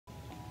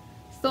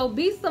So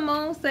B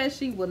Simone says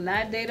she will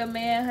not date a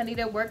man, honey,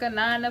 that work a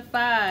 9 to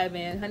 5,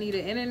 and honey,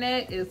 the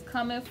internet is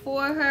coming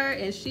for her,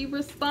 and she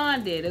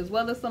responded, as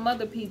well as some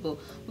other people.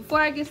 Before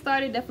I get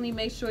started, definitely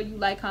make sure you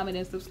like, comment,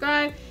 and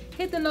subscribe.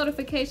 Hit the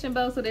notification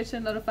bell so that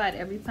you're notified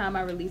every time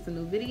I release a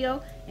new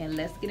video, and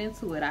let's get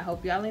into it. I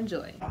hope y'all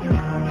enjoy. I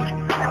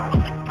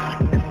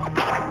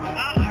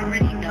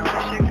already know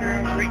it's your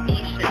girl,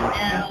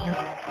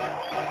 KingBritneyChanel.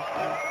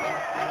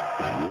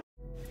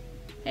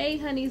 Hey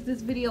honeys,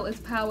 this video is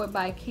powered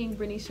by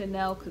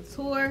KingBritneyChanel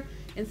Couture.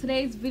 In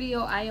today's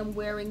video, I am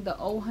wearing the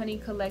Oh Honey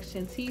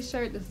Collection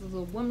t-shirt. This is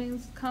a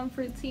women's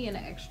comfort tee in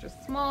an extra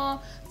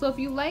small. So if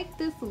you like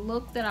this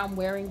look that I'm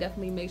wearing,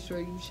 definitely make sure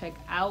you check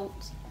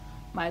out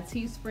my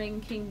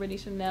Teespring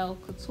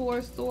KingBritneyChanel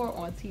Couture store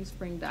on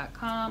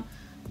teespring.com.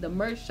 The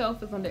merch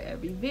shelf is under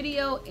every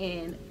video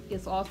and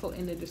it's also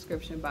in the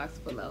description box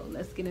below.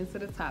 Let's get into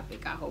the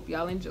topic. I hope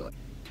y'all enjoy.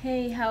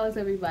 Hey, how is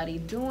everybody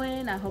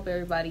doing? I hope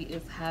everybody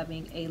is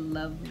having a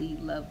lovely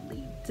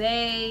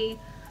day.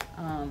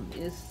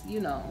 It's, you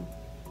know,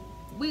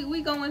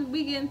 we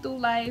getting through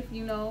life,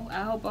 you know.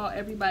 I hope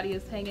everybody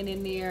is hanging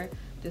in there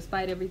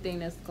despite everything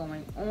that's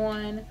going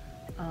on.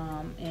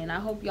 And I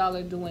hope y'all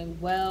are doing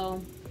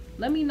well.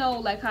 Let me know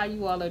like how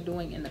you all are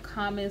doing in the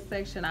comment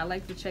section. I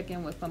like to check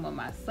in with some of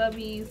my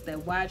subbies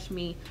that watch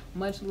me.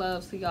 Much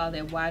love to y'all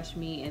that watch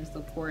me and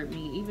support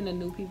me. Even the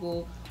new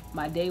people,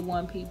 my day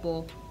one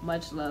people,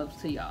 much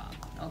love to y'all.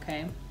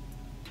 Okay,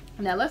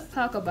 now let's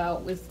talk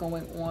about what's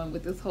going on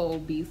with this whole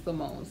B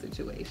Simone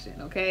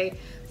situation. Okay,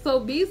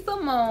 so B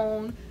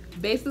Simone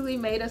basically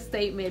made a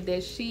statement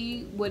that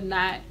she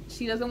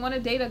doesn't want to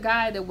date a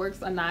guy that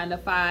works a 9 to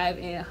 5,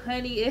 and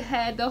honey, it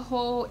had the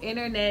whole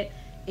internet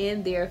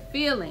in their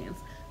feelings.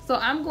 So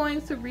I'm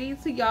going to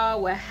read to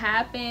y'all what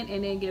happened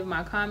and then give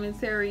my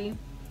commentary.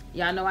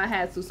 Y'all know I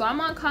had to. So I'm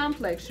on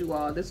Complex, you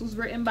all. This was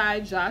written by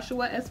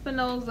Joshua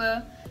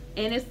Espinoza.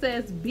 And it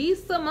says, B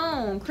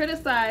Simone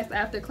criticized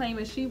after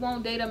claiming she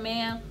won't date a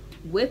man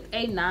with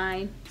a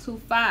 9 to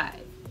 5.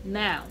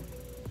 Now,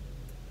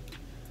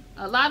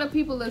 a lot of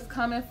people is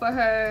coming for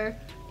her,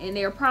 and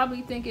they're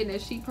probably thinking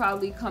that she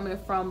probably coming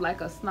from like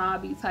a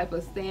snobby type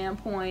of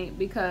standpoint,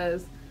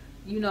 because,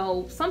 you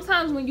know,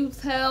 sometimes when you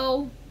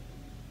tell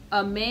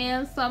a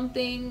man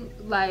something,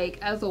 like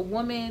as a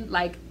woman,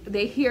 like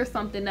they hear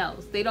something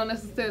else. They don't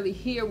necessarily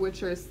hear what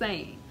you're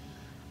saying.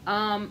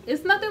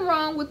 It's nothing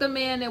wrong with a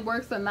man that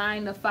works a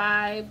 9 to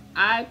 5.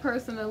 I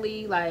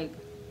personally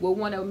would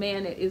want a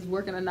man that is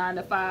working a 9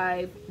 to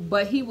 5,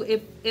 but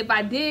if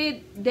I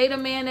did date a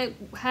man that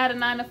had a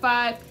 9 to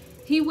 5,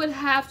 he would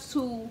have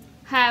to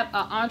have an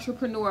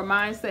entrepreneur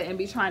mindset and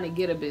be trying to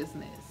get a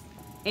business.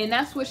 And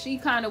that's what she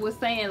kind of was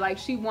saying, like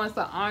she wants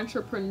an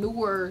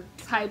entrepreneur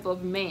type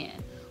of man,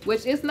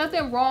 which is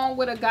nothing wrong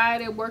with a guy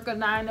that work a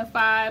 9 to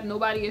 5.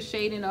 Nobody is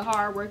shading a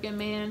hard-working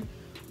man,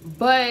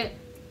 but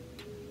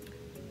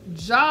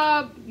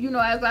job, you know,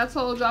 as I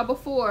told y'all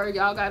before,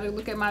 y'all got to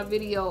look at my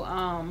video,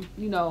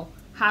 you know,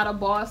 how to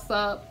boss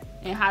up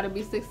and how to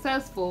be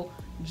successful.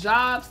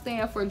 Job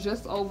stand for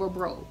just over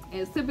broke,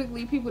 and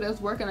typically people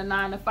that's working a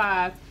 9 to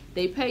 5,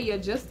 they pay you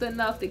just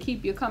enough to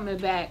keep you coming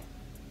back,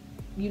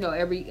 you know,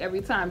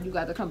 every time you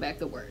got to come back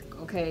to work.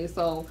 Okay,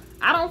 so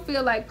I don't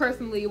feel like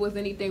personally it was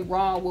anything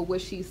wrong with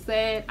what she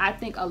said. I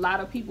think a lot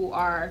of people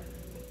are,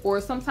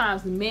 or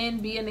sometimes men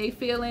be in their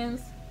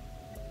feelings,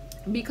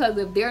 because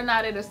if they're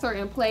not at a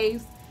certain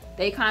place,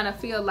 they kind of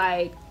feel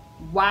like,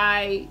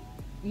 why,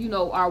 you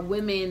know, are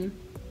women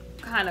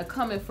kind of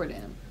coming for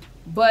them?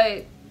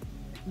 But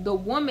the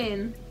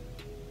woman,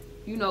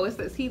 you know, it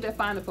says he that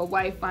findeth a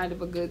wife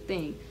findeth a good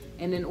thing.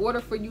 And in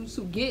order for you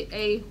to get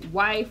a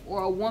wife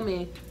or a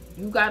woman,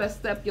 you gotta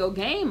step your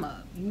game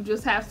up. You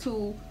just have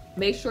to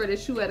make sure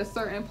that you at a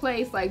certain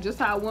place, like just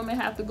how women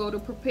have to go to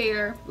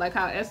prepare, like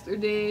how Esther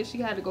did. She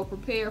had to go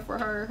prepare for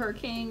her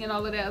king and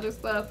all of that other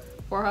stuff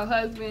for her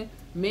husband.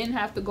 Men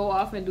have to go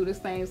off and do the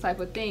same type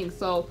of thing.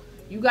 So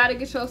you got to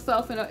get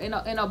yourself in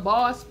a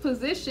boss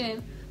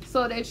position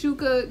so that you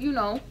could, you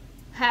know,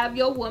 have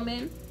your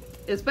woman,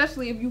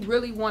 especially if you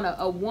really want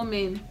a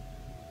woman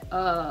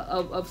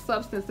of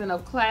substance and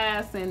of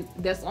class, and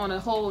that's on a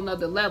whole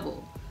nother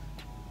level.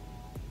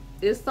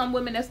 There's some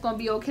women that's gonna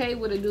be okay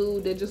with a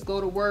dude that just go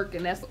to work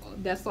and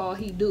that's all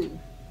he do.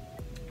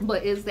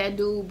 But is that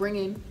dude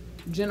bringing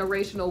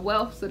generational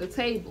wealth to the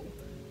table?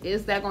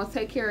 Is that gonna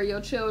take care of your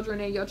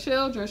children and your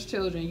children's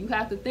children? You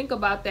have to think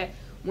about that.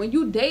 When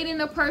you dating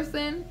a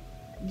person,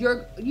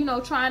 you're, you know,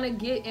 trying to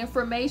get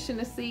information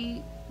to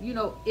see, you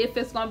know, if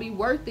it's gonna be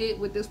worth it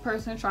with this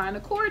person trying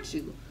to court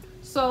you.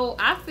 So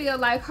I feel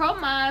like her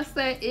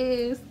mindset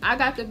is, I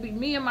got to be,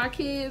 me and my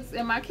kids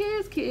and my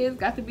kids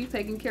got to be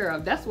taken care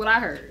of. That's what I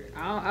heard.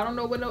 I don't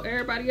know what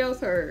everybody else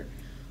heard.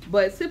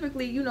 But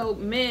typically, you know,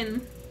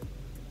 men,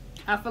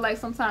 I feel like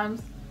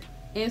sometimes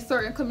in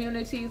certain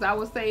communities, I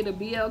would say the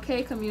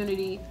BLK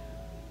community,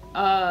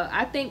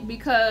 I think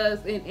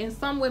because in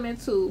some women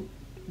too,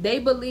 they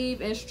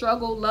believe in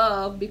struggle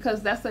love,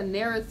 because that's a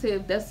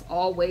narrative that's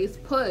always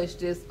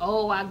pushed. It's,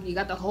 oh, you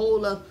got to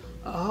hold a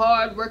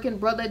hard-working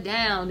brother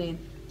down, and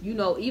You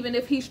know, even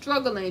if he's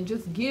struggling,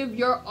 just give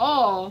your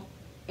all.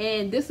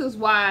 And this is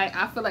why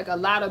I feel like a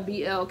lot of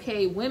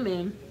BLK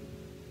women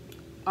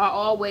are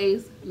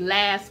always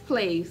last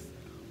place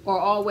or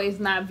always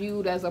not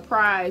viewed as a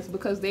prize,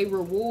 because they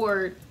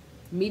reward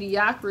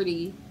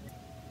mediocrity.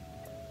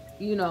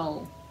 You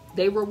know,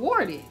 they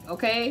reward it,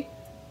 okay?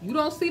 You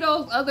don't see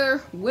those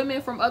other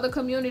women from other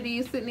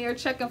communities sitting there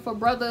checking for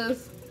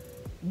brothers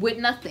with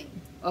nothing,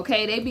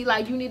 okay? They be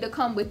like, you need to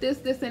come with this,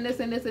 this, and this,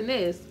 and this, and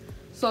this.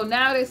 So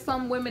now that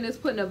some women is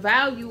putting a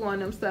value on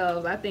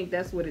themselves, I think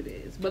that's what it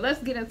is. But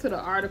let's get into the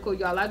article,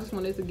 y'all. I just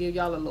wanted to give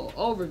y'all a little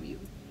overview.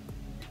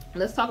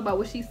 Let's talk about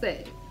what she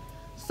said.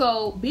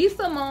 So B.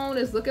 Simone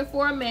is looking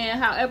for a man.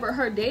 However,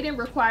 her dating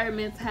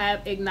requirements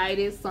have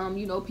ignited some,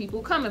 you know,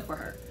 people coming for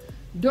her.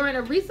 During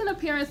a recent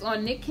appearance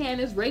on Nick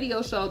Cannon's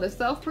radio show, the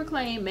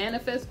self-proclaimed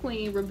Manifest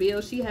Queen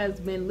revealed she has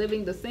been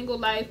living the single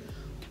life,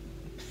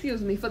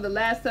 for the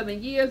last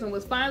 7 years and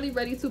was finally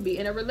ready to be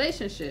in a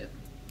relationship.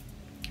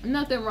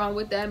 Nothing wrong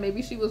with that.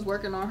 Maybe she was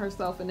working on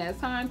herself in that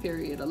time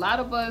period. A lot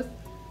of us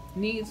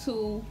need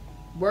to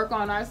work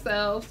on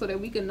ourselves so that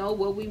we can know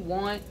what we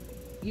want,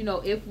 you know,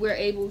 if we're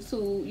able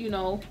to, you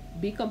know,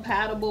 be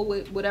compatible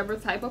with whatever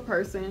type of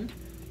person,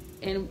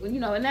 and, you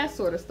know, and that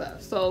sort of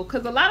stuff. So,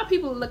 because a lot of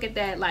people look at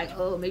that like,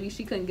 oh, maybe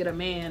she couldn't get a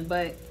man.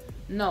 But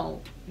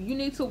no, you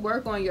need to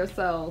work on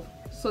yourself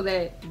so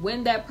that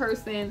when that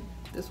person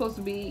that's supposed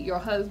to be your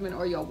husband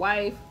or your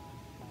wife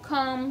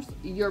comes,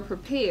 you're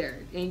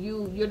prepared, and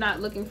you're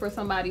not looking for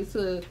somebody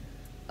to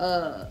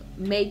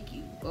make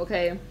you,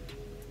 okay?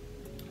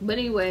 But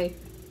anyway,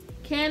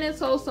 Cannon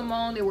told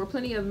Simone there were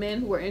plenty of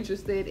men who were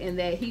interested and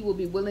that he will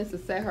be willing to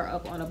set her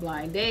up on a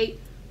blind date,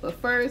 but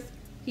first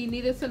he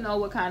needed to know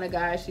what kind of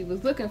guy she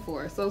was looking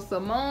for. So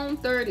Simone,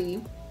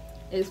 30,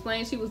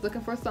 explained she was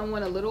looking for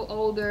someone a little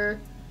older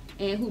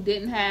and who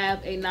didn't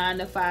have a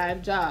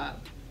 9-to-5 job.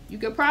 You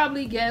could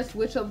probably guess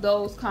which of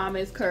those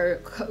comments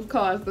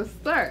caused the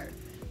stir.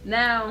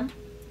 Now,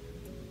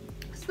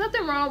 there's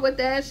nothing wrong with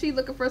that. She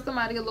looking for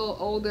somebody a little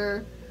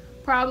older,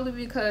 probably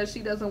because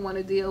she doesn't want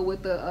to deal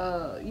with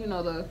the, you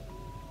know,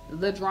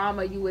 the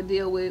drama you would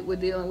deal with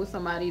dealing with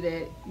somebody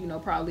that, you know,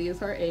 probably is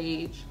her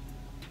age.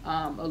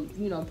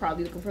 You know,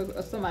 probably looking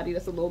for somebody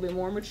that's a little bit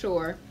more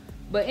mature.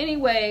 But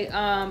anyway,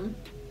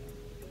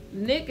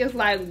 Nick is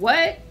like,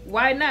 what?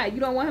 Why not? You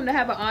don't want him to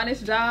have an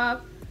honest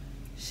job?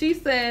 She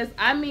says,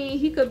 I mean,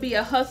 he could be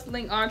a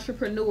hustling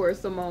entrepreneur,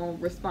 Simone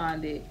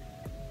responded.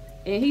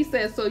 And he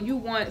said, so you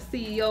want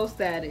CEO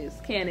status,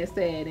 Cannon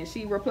said. And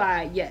she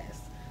replied, yes.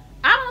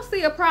 I don't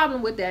see a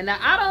problem with that. Now,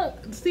 I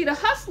don't see the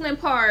hustling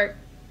part.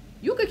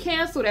 You could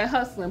cancel that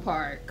hustling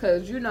part,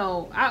 because, you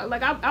know,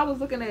 I was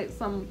looking at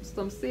some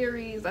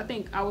series. I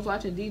think I was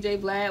watching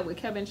DJ Vlad with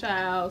Kevin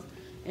Childs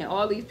and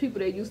all these people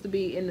that used to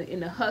be in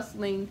the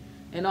hustling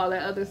and all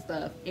that other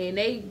stuff. And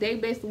they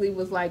basically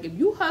was like, if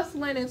you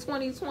hustling in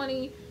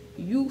 2020,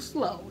 you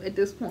slow at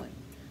this point.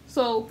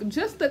 So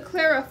just to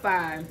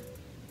clarify,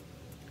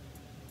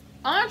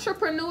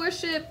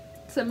 entrepreneurship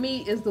to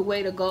me is the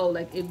way to go.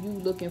 Like, if you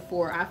looking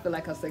for, I feel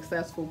like, a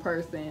successful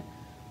person,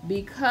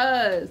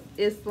 because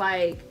it's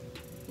like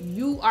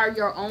you are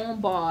your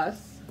own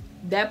boss.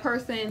 That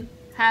person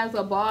has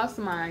a boss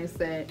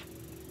mindset,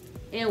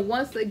 and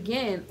once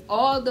again,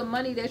 all the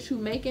money that you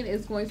making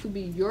is going to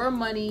be your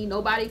money.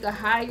 Nobody could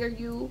hire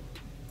you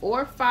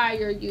or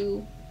fire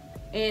you.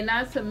 And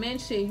not to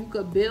mention, you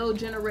could build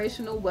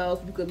generational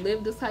wealth. You could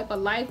live the type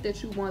of life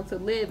that you want to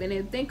live. And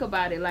then think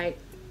about it, like,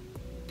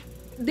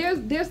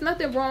 there's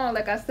nothing wrong,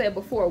 like I said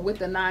before, with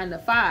the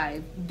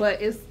 9-to-5, but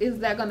is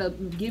that gonna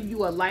give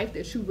you a life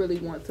that you really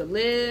want to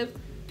live?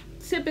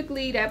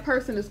 Typically, that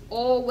person is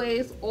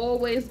always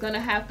gonna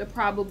have to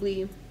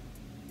probably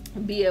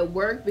be at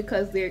work,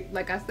 because they're,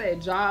 like I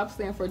said, jobs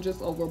stand for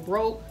just over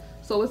broke.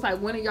 So it's like,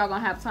 when are y'all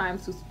gonna have time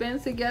to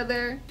spend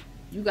together?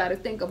 You got to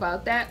think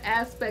about that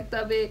aspect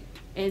of it.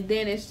 And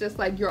then it's just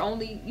like, you're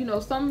only, you know,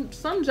 some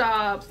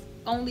jobs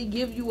only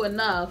give you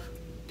enough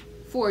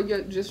for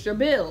your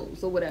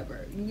bills or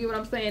whatever. You get what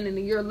I'm saying? And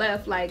then you're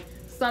left, like,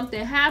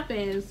 something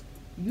happens,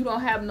 you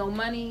don't have no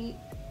money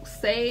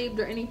saved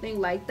or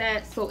anything like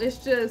that. So it's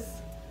just,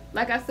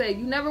 like I said,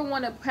 you never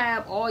want to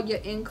have all your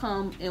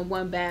income in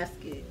one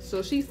basket.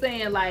 So she's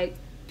saying, like,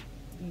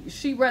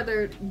 she'd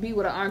rather be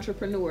with an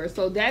entrepreneur.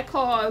 So that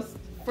caused,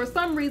 for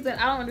some reason,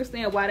 I don't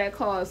understand why that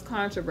caused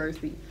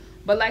controversy.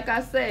 But like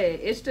I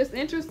said, it's just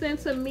interesting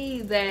to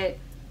me that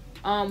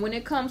when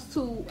it comes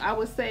to, I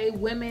would say,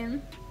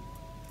 women,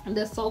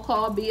 the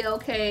so-called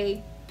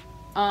BLK,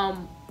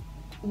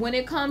 when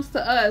it comes to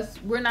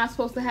us, we're not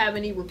supposed to have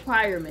any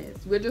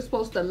requirements. We're just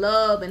supposed to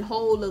love and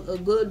hold a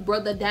good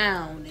brother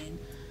down. And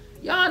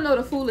y'all know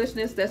the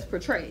foolishness that's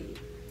portrayed.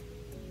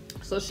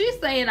 So she's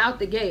saying out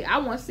the gate, I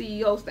want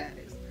CEO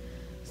status.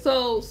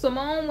 So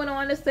Simone went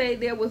on to say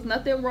there was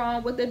nothing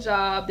wrong with the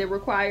job that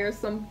requires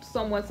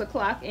someone to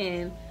clock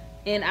in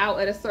and out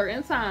at a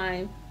certain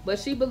time, but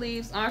she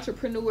believes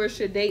entrepreneurs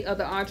should date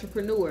other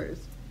entrepreneurs.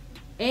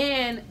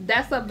 And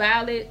that's a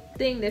valid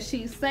thing that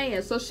she's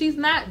saying. So she's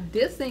not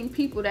dissing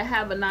people that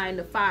have a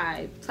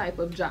 9-to-5 type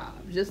of job.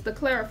 Just to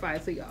clarify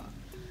to y'all.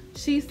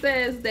 She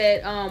says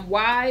that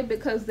why?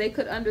 Because they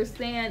could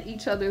understand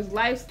each other's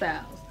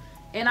lifestyles.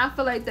 And I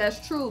feel like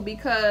that's true,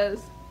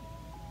 because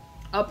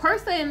a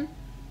person,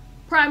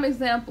 prime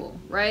example,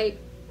 right?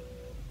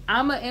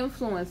 I'm an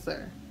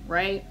influencer,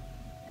 right?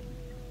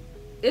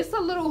 It's a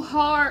little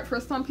hard for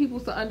some people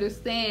to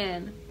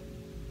understand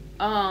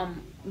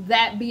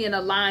that being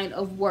a line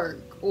of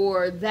work,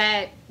 or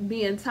that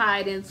being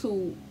tied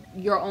into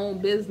your own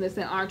business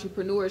and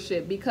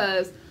entrepreneurship,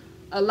 because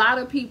a lot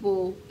of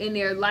people in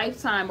their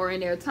lifetime or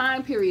in their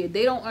time period,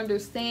 they don't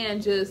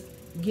understand just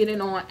getting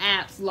on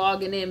apps,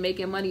 logging in,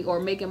 making money, or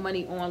making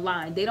money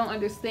online. They don't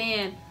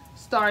understand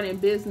starting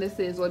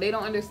businesses, or they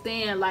don't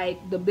understand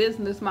like the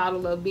business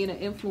model of being an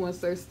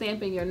influencer,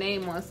 stamping your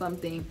name on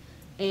something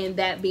and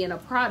that being a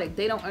product.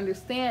 They don't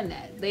understand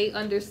that. They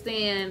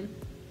understand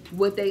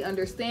what they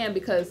understand,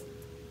 because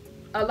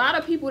a lot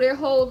of people, their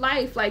whole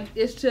life, like,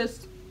 it's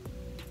just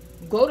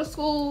go to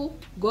school,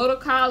 go to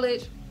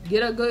college,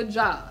 get a good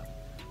job.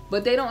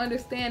 But they don't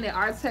understand that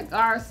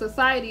our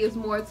society is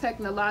more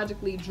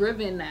technologically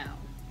driven now.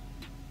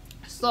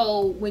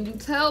 So when you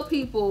tell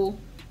people,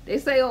 they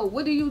say, oh,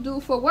 what do you do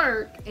for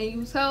work? And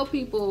you tell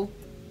people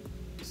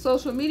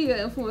social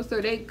media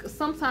influencer, they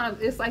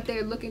sometimes, it's like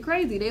they're looking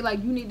crazy. They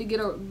like, you need to get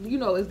a, you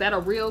know, is that a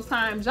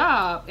real-time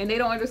job? And they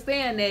don't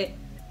understand that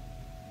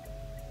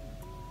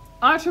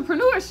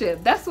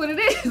entrepreneurship, that's what it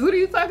is. What are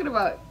you talking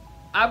about?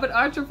 I'm an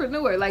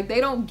entrepreneur. Like, they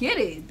don't get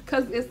it,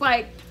 because it's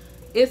like,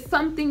 it's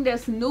something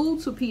that's new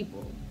to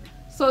people.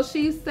 So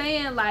she's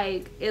saying,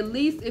 like, at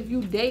least if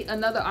you date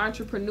another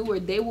entrepreneur,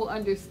 they will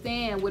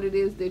understand what it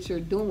is that you're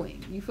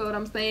doing. You feel what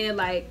I'm saying?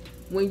 Like,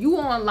 when you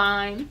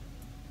online,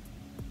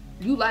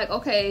 you like,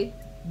 okay,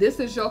 this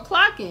is your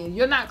clock-in.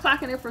 You're not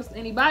clocking in for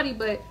anybody,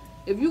 but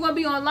if you're going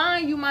to be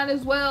online, you might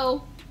as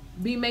well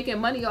be making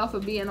money off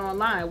of being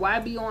online. Why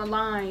be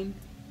online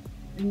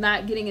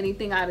not getting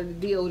anything out of the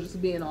deal,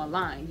 just being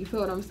online? You feel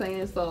what I'm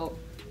saying? So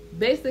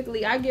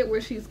basically, I get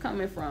where she's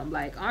coming from.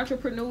 Like,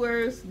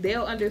 entrepreneurs,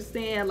 they'll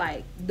understand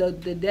like the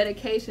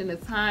dedication, the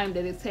time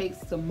that it takes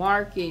to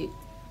market,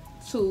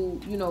 to,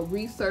 you know,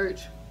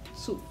 research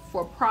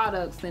for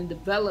products and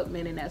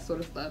development and that sort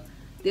of stuff.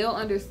 They'll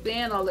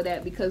understand all of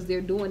that because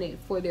they're doing it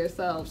for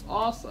themselves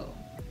also.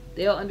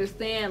 They'll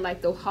understand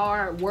like the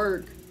hard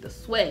work, the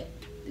sweat,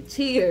 the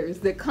tears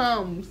that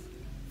comes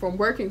from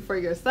working for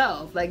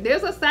yourself. Like,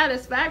 there's a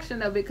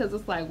satisfaction of it, because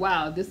it's like,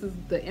 wow, this is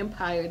the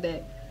empire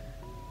that,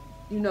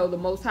 you know, the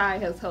Most High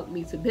has helped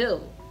me to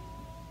build.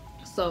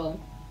 So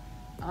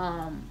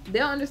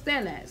they'll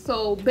understand that.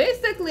 So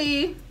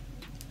basically,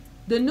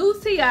 the new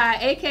T.I.,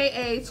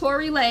 aka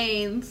Tory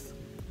Lanez,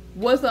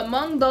 was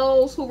among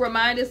those who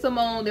reminded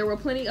Simone there were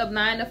plenty of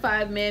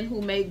 9-to-5 men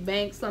who make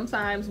bank,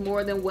 sometimes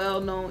more than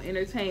well-known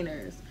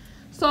entertainers.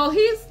 So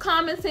he's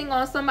commenting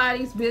on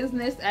somebody's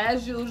business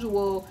as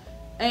usual,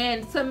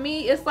 and to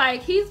me, it's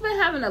like he's been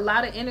having a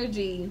lot of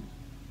energy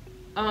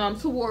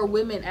toward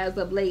women as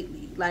of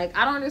lately. Like,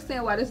 I don't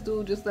understand why this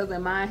dude just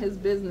doesn't mind his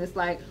business.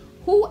 Like,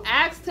 who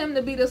asked him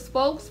to be the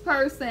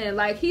spokesperson?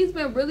 Like, he's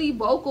been really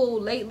vocal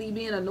lately,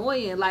 being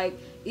annoying. Like,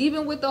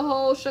 even with the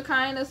whole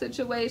Shekinah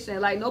situation,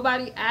 like,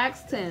 nobody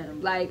asked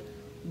him. Like,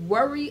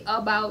 worry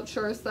about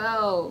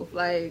yourself.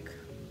 Like,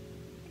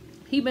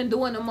 he been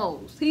doing the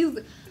most.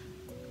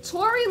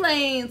 Tory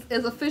Lanez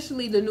is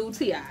officially the new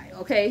T.I.,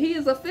 okay? He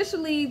is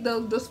officially the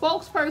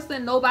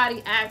spokesperson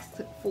nobody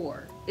asked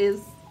for.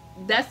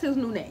 That's his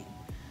new name.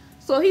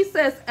 So he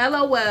says,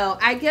 LOL,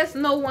 I guess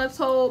no one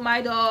told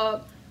my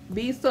dog,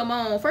 B.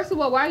 Simone. First of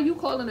all, why are you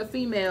calling a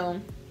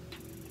female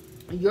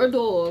your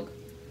dog,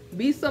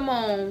 B.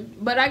 Simone?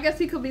 But I guess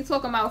he could be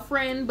talking about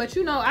friend. But,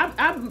 you know,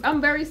 I'm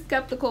very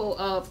skeptical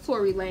of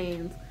Tory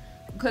Lanez,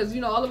 because,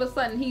 you know, all of a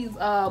sudden he's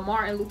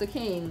Martin Luther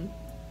King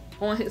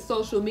on his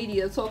social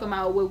media talking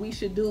about what we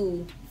should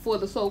do for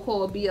the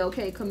so-called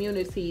BLK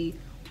community.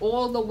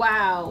 All the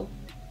while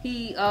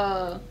he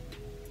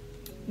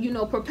you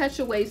know,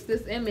 perpetuates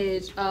this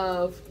image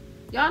of,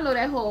 y'all know,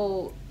 that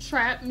whole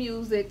trap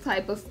music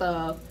type of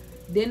stuff.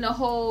 Then the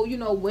whole, you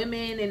know,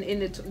 women and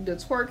the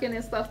twerking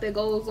and stuff that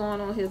goes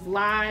on his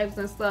lives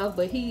and stuff.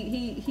 But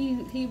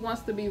he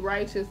wants to be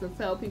righteous and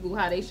tell people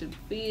how they should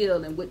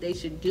feel and what they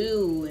should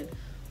do and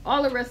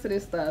all the rest of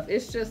this stuff.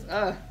 It's just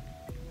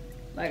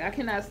like, I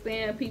cannot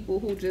stand people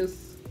who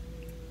just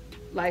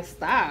like,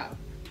 stop.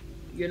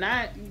 You're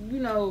not, you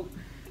know,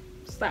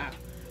 stop.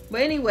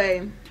 But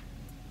anyway,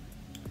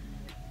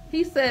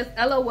 he says,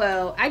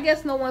 LOL, I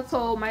guess no one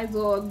told my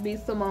dog, B.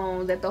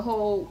 Simone, that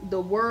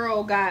the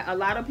world got a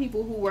lot of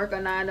people who work a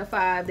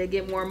 9-to-5 that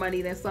get more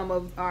money than some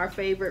of our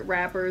favorite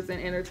rappers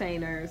and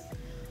entertainers.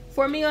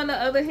 For me, on the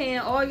other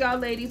hand, all y'all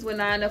ladies with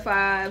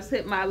 9-to-5s,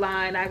 hit my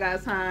line, I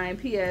got time,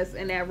 PS,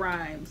 and that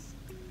rhymes.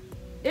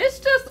 It's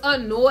just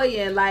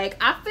annoying. Like,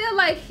 I feel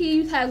like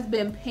he has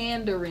been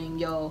pandering,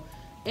 yo.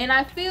 And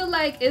I feel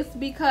like it's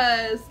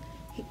because,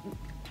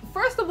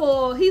 first of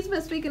all, he's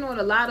been speaking on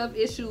a lot of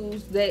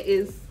issues that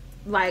is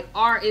like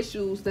our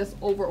issues that's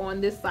over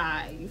on this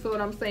side. You feel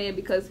what I'm saying?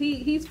 Because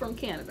he's from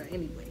Canada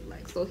anyway.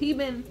 Like, so he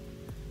been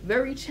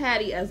very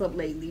chatty as of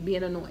lately,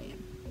 being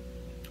annoying.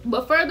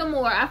 But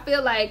furthermore, I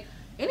feel like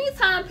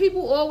anytime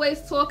people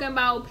always talking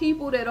about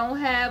people that don't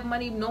have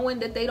money, knowing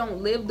that they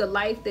don't live the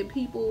life that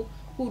people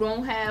who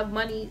don't have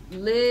money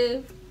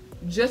live,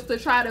 just to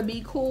try to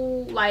be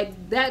cool,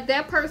 like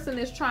that person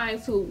is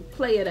trying to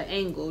play at an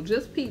angle.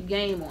 Just peep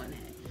game on that.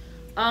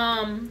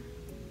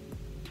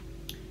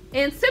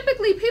 And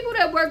typically people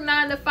that work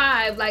 9 to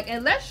 5, like,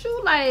 unless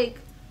you like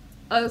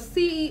a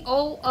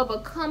CEO of a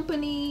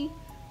company,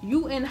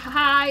 you in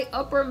high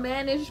upper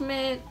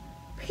management,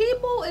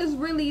 people is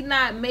really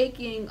not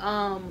making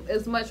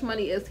as much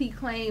money as he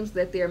claims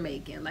that they're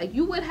making. Like,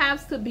 you would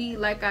have to be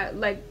like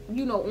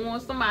you know, on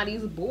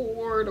somebody's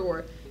board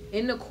or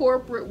in the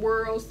corporate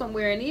world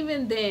somewhere, and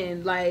even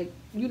then, like,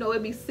 you know,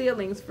 it'd be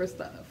ceilings for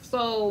stuff.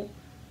 So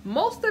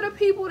most of the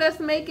people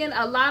that's making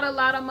a lot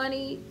of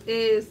money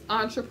is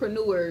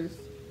entrepreneurs,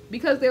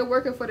 because they're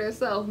working for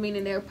themselves,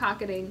 meaning they're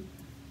pocketing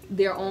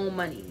their own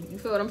money. You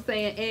feel what I'm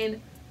saying?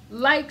 And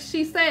like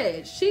she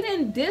said, she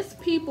didn't diss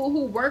people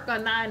who work a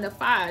 9 to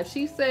 5.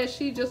 She said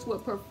she just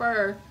would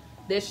prefer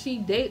that she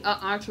date an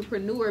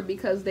entrepreneur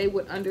because they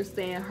would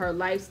understand her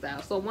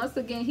lifestyle. So once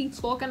again, he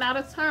talking out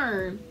of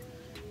turn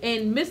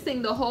and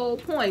missing the whole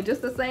point.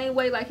 Just the same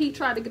way like he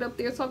tried to get up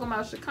there talking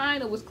about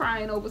Shekinah was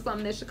crying over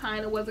something that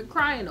Shekinah wasn't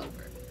crying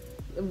over.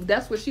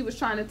 That's what she was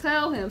trying to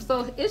tell him.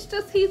 So it's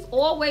just, he's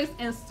always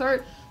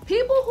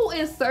people who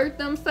insert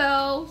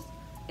themselves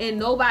and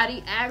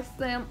nobody asks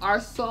them are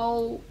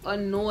so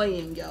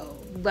annoying, yo.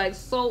 Like,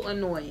 so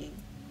annoying.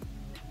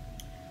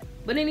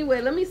 But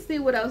anyway, let me see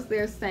what else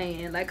they're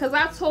saying. Like, because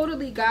I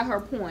totally got her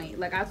point.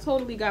 Like, I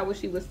totally got what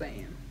she was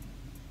saying.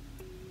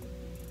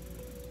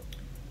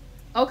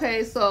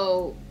 Okay,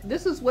 so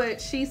this is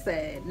what she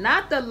said.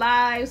 Not the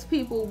lives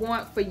people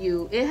want for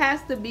you. It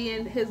has to be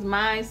in his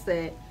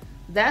mindset.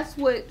 That's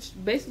what,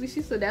 basically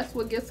she said, that's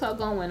what gets her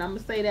going. I'm going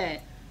to say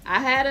that. I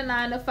had a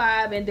 9 to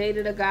 5 and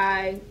dated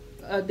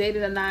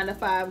a 9 to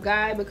 5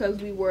 guy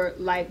because we were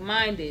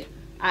like-minded.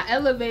 I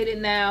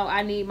elevated now.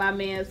 I need my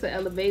man to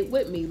elevate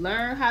with me.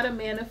 Learn how to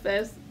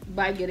manifest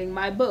by getting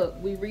my book.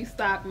 We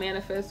restock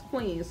Manifest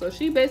Queen. So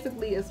she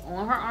basically is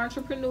on her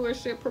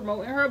entrepreneurship,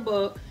 promoting her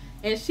book.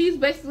 And she's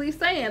basically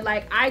saying,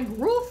 like, I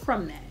grew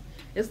from that.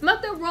 It's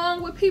nothing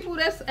wrong with people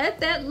that's at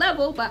that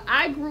level, but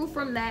I grew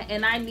from that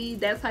and I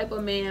need that type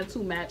of man to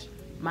match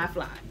my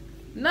fly.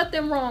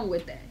 Nothing wrong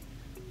with that.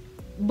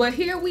 But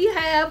here we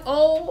have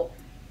old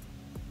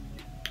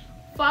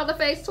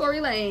Fatherface Tory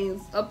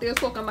Lanez up there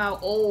talking about,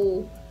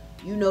 oh,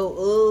 you know,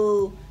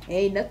 oh,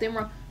 ain't nothing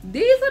wrong.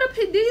 These are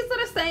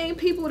the same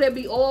people that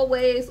be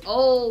always,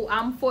 oh,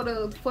 I'm for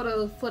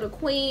the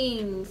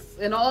queens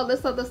and all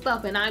this other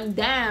stuff, and I'm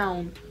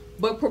down,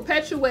 but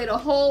perpetuate a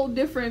whole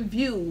different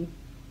view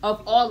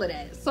of all of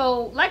that.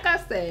 So, like I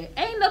said,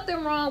 ain't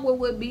nothing wrong with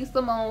what B.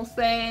 Simone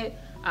said.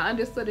 I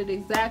understood it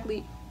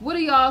exactly. What are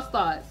y'all's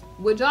thoughts?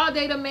 Would y'all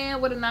date a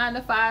man with a 9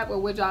 to 5,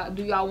 or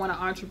do y'all want an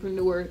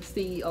entrepreneur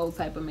CEO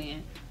type of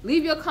man?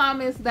 Leave your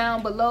comments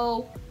down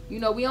below. You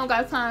know, we don't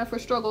got time for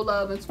struggle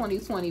love in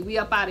 2020. We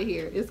up out of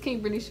here. It's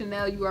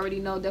KingBritneyChanel. You already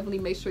know. Definitely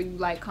make sure you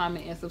like,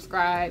 comment, and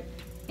subscribe.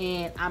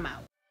 And I'm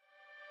out.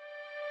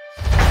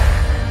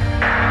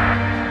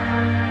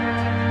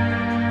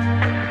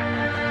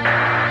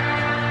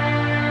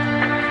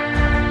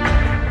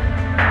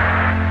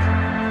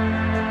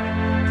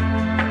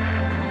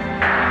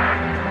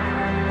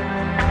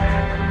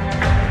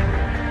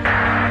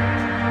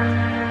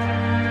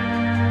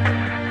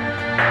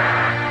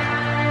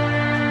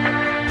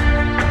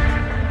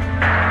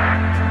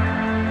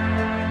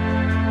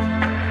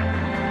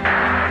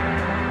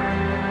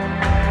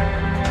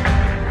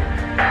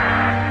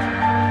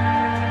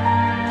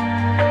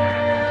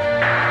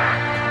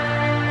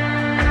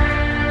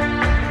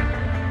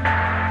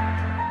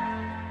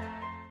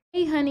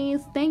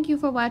 Thank you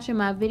for watching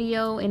my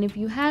video, and if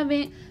you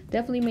haven't,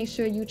 definitely make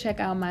sure you check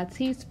out my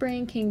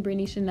Teespring,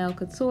 KingBritneyChanel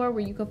Couture,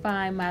 where you can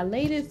find my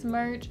latest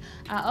merch.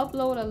 I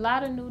upload a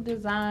lot of new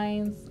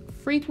designs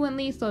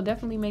frequently, so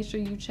definitely make sure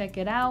you check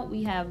it out.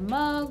 We have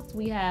mugs,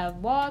 we have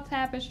wall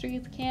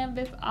tapestries,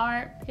 canvas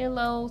art,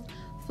 pillows,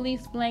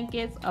 fleece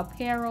blankets,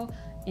 apparel,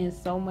 and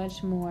so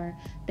much more.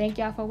 Thank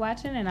y'all for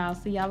watching, and I'll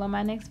see y'all on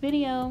my next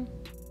video.